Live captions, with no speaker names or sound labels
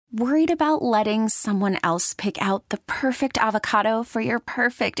Worried about letting someone else pick out the perfect avocado for your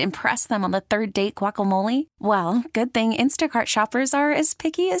perfect impress them on the third date guacamole? Well, good thing Instacart shoppers are as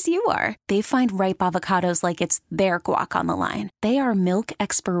picky as you are. They find ripe avocados like it's their guac on the line. They are milk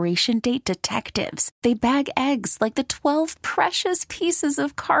expiration date detectives. They bag eggs like the 12 precious pieces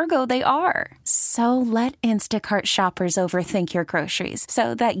of cargo they are. So let Instacart shoppers overthink your groceries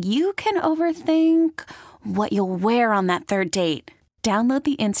so that you can overthink what you'll wear on that third date. Download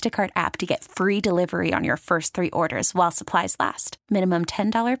the Instacart app to get free delivery on your first 3 orders while supplies last. Minimum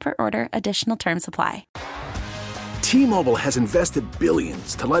 $10 per order. Additional terms apply. T-Mobile has invested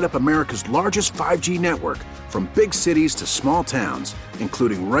billions to light up America's largest 5G network, from big cities to small towns,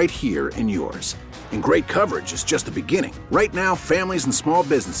 including right here in yours. And great coverage is just the beginning. Right now, families and small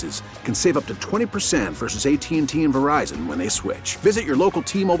businesses can save up to 20% versus AT&T and Verizon when they switch. Visit your local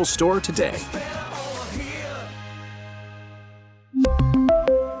T-Mobile store today.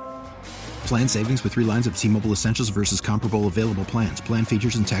 Plan savings with 3 lines of T-Mobile Essentials versus comparable available plans. Plan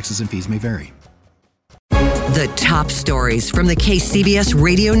features and taxes and fees may vary. The top stories from the KCBS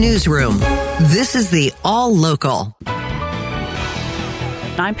Radio Newsroom. This is the All Local.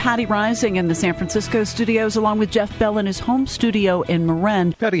 I'm Patty Rising in the San Francisco studios, along with Jeff Bell in his home studio in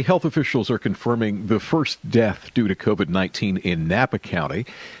Marin. Patty, health officials are confirming the first death due to COVID-19 in Napa County.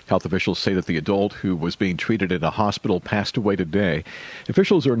 Health officials say that the adult who was being treated in a hospital passed away today.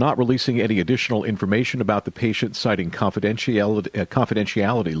 Officials are not releasing any additional information about the patient, citing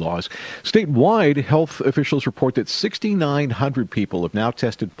confidentiality laws. Statewide, health officials report that 6,900 people have now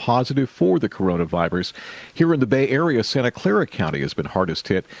tested positive for the coronavirus. Here in the Bay Area, Santa Clara County has been hardest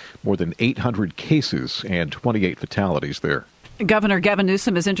hit, more than 800 cases and 28 fatalities there. Governor Gavin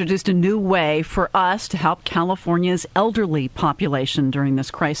Newsom has introduced a new way for us to help California's elderly population during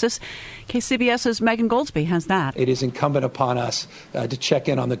this crisis. KCBS's Megan Goldsby has that. It is incumbent upon us to check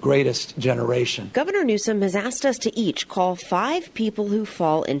in on the greatest generation. Governor Newsom has asked us to each call 5 people who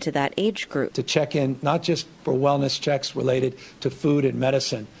fall into that age group. To check in not just for wellness checks related to food and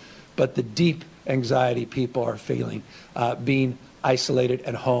medicine, but the deep anxiety people are feeling, being isolated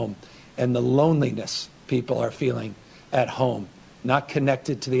at home, and the loneliness people are feeling at home, not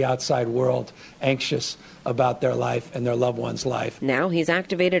connected to the outside world, anxious about their life and their loved one's life. Now he's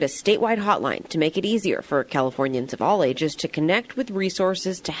activated a statewide hotline to make it easier for Californians of all ages to connect with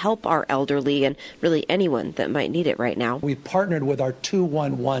resources to help our elderly and really anyone that might need it right now. We've partnered with our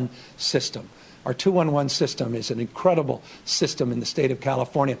 211 system. Our 211 system is an incredible system in the state of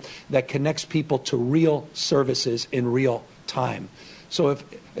California that connects people to real services in real time. So if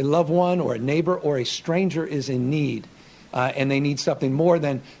a loved one or a neighbor or a stranger is in need, and they need something more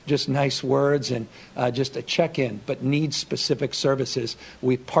than just nice words and just a check-in, but need specific services,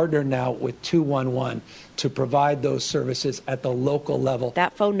 we partner now with 211 to provide those services at the local level.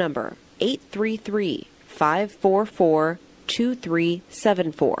 That phone number,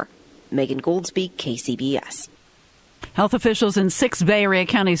 833-544-2374. Megan Goldsby, KCBS. Health officials in 6 Bay Area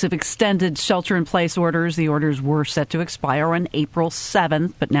counties have extended shelter-in-place orders. The orders were set to expire on April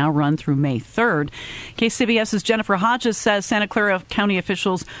 7th, but now run through May 3rd. KCBS's Jennifer Hodges says Santa Clara County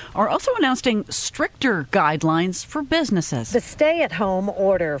officials are also announcing stricter guidelines for businesses. The stay-at-home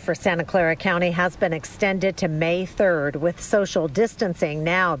order for Santa Clara County has been extended to May 3rd, with social distancing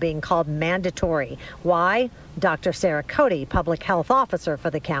now being called mandatory. Why? Dr. Sarah Cody, public health officer for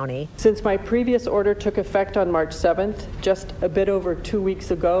the county. Since my previous order took effect on March 7th, just a bit over 2 weeks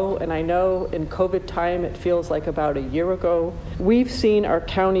ago, and I know in COVID time it feels like about a year ago, we've seen our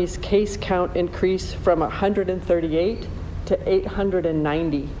county's case count increase from 138 to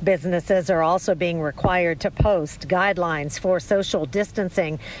 890. Businesses are also being required to post guidelines for social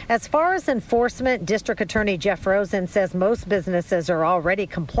distancing. As far as enforcement, District Attorney Jeff Rosen says most businesses are already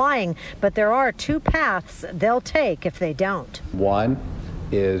complying, but there are 2 paths they'll take if they don't. One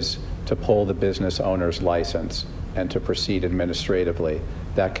is to pull the business owner's license and to proceed administratively.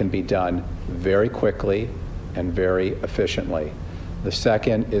 That can be done very quickly and very efficiently. The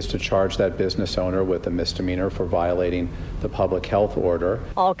second is to charge that business owner with a misdemeanor for violating the public health order.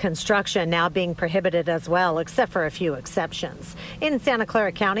 All construction now being prohibited as well, except for a few exceptions. In Santa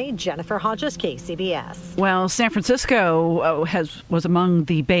Clara County, Jennifer Hodges, KCBS. Well, San Francisco was among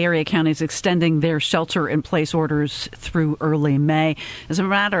the Bay Area counties extending their shelter-in-place orders through early May. As a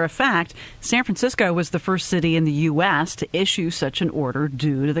matter of fact, San Francisco was the first city in the U.S. to issue such an order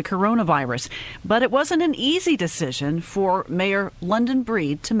due to the coronavirus. But it wasn't an easy decision for Mayor London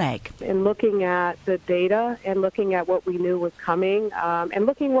Breed to make. In looking at the data and looking at what we knew was coming, and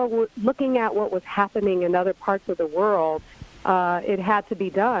looking at what was happening in other parts of the world, it had to be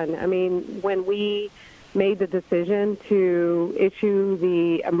done. I mean, when we made the decision to issue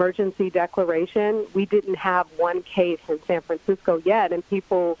the emergency declaration, we didn't have one case in San Francisco yet, and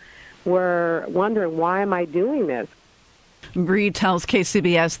people were wondering, why am I doing this? Breed tells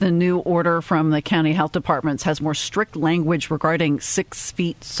KCBS the new order from the county health departments has more strict language regarding 6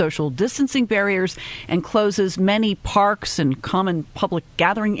 feet social distancing barriers and closes many parks and common public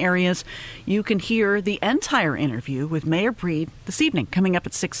gathering areas. You can hear the entire interview with Mayor Breed this evening, coming up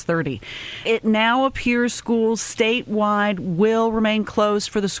at 6:30. It now appears schools statewide will remain closed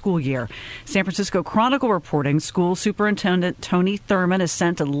for the school year. San Francisco Chronicle reporting school superintendent Tony Thurman has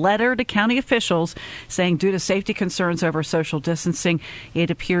sent a letter to county officials saying due to safety concerns over social distancing, it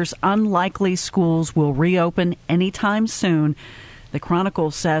appears unlikely schools will reopen anytime soon. The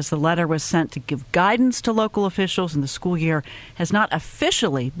Chronicle says the letter was sent to give guidance to local officials, and the school year has not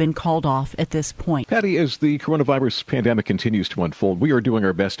officially been called off at this point. Patty, as the coronavirus pandemic continues to unfold, we are doing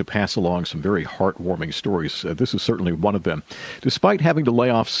our best to pass along some very heartwarming stories. This is certainly one of them. Despite having to lay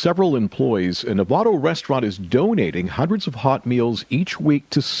off several employees, a Novato restaurant is donating hundreds of hot meals each week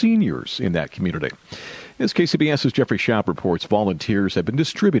to seniors in that community. As KCBS's Jeffrey Schaub reports, volunteers have been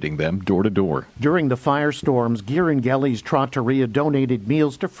distributing them door to door. During the firestorms, Ghiringhelli's Trattoria donated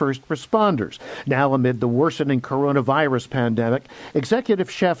meals to first responders. Now, amid the worsening coronavirus pandemic,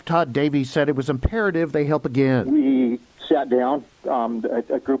 Executive Chef Todd Davies said it was imperative they help again. We sat down,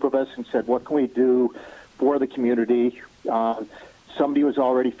 a group of us, and said, what can we do for the community? Somebody was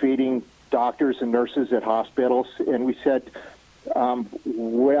already feeding doctors and nurses at hospitals, and we said,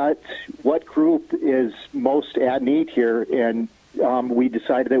 what group is most at need here? And we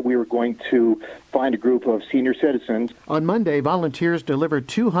decided that we were going to find a group of senior citizens. On Monday, volunteers delivered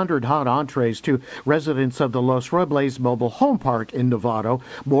 200 hot entrees to residents of the Los Robles Mobile Home Park in Novato.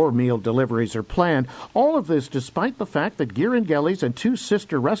 More meal deliveries are planned. All of this despite the fact that Ghiringhelli's and 2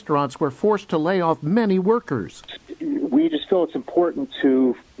 sister restaurants were forced to lay off many workers. We just feel it's important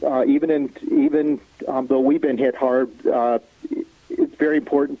to, even though we've been hit hard, it's very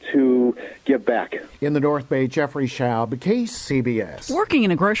important to give back. In the North Bay, Jeffrey Schaub, KCBS. Working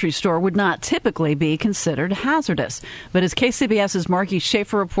in a grocery store would not typically be considered hazardous. But as KCBS's Margie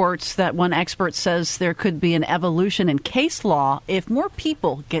Schaefer reports, that one expert says there could be an evolution in case law if more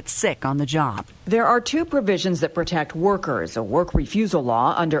people get sick on the job. There are 2 provisions that protect workers, a work refusal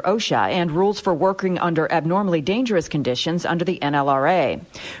law under OSHA and rules for working under abnormally dangerous conditions under the NLRA.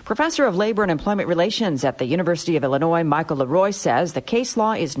 Professor of Labor and Employment Relations at the University of Illinois, Michael Leroy, says the case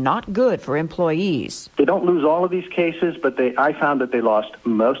law is not good for employees. They don't lose all of these cases, but I found that they lost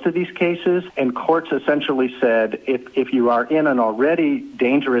most of these cases, and courts essentially said if you are in an already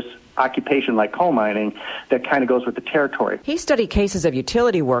dangerous occupation like coal mining, that kind of goes with the territory. He studied cases of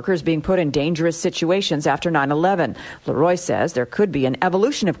utility workers being put in dangerous situations after 9/11. Leroy says there could be an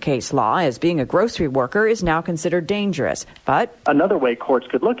evolution of case law as being a grocery worker is now considered dangerous. But another way courts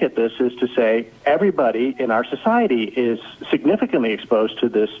could look at this is to say everybody in our society is significantly exposed to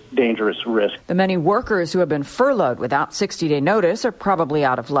this dangerous risk. The many workers who have been furloughed without 60-day notice are probably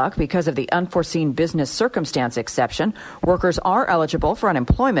out of luck because of the unforeseen business circumstance exception. Workers are eligible for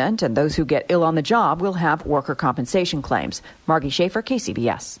unemployment, and those who get ill on the job will have worker compensation claims. Margie Schaefer,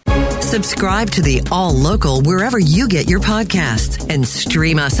 KCBS. Subscribe to the All Local wherever you get your podcasts and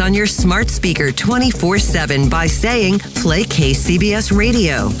stream us on your smart speaker 24/7 by saying, play KCBS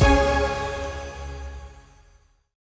Radio.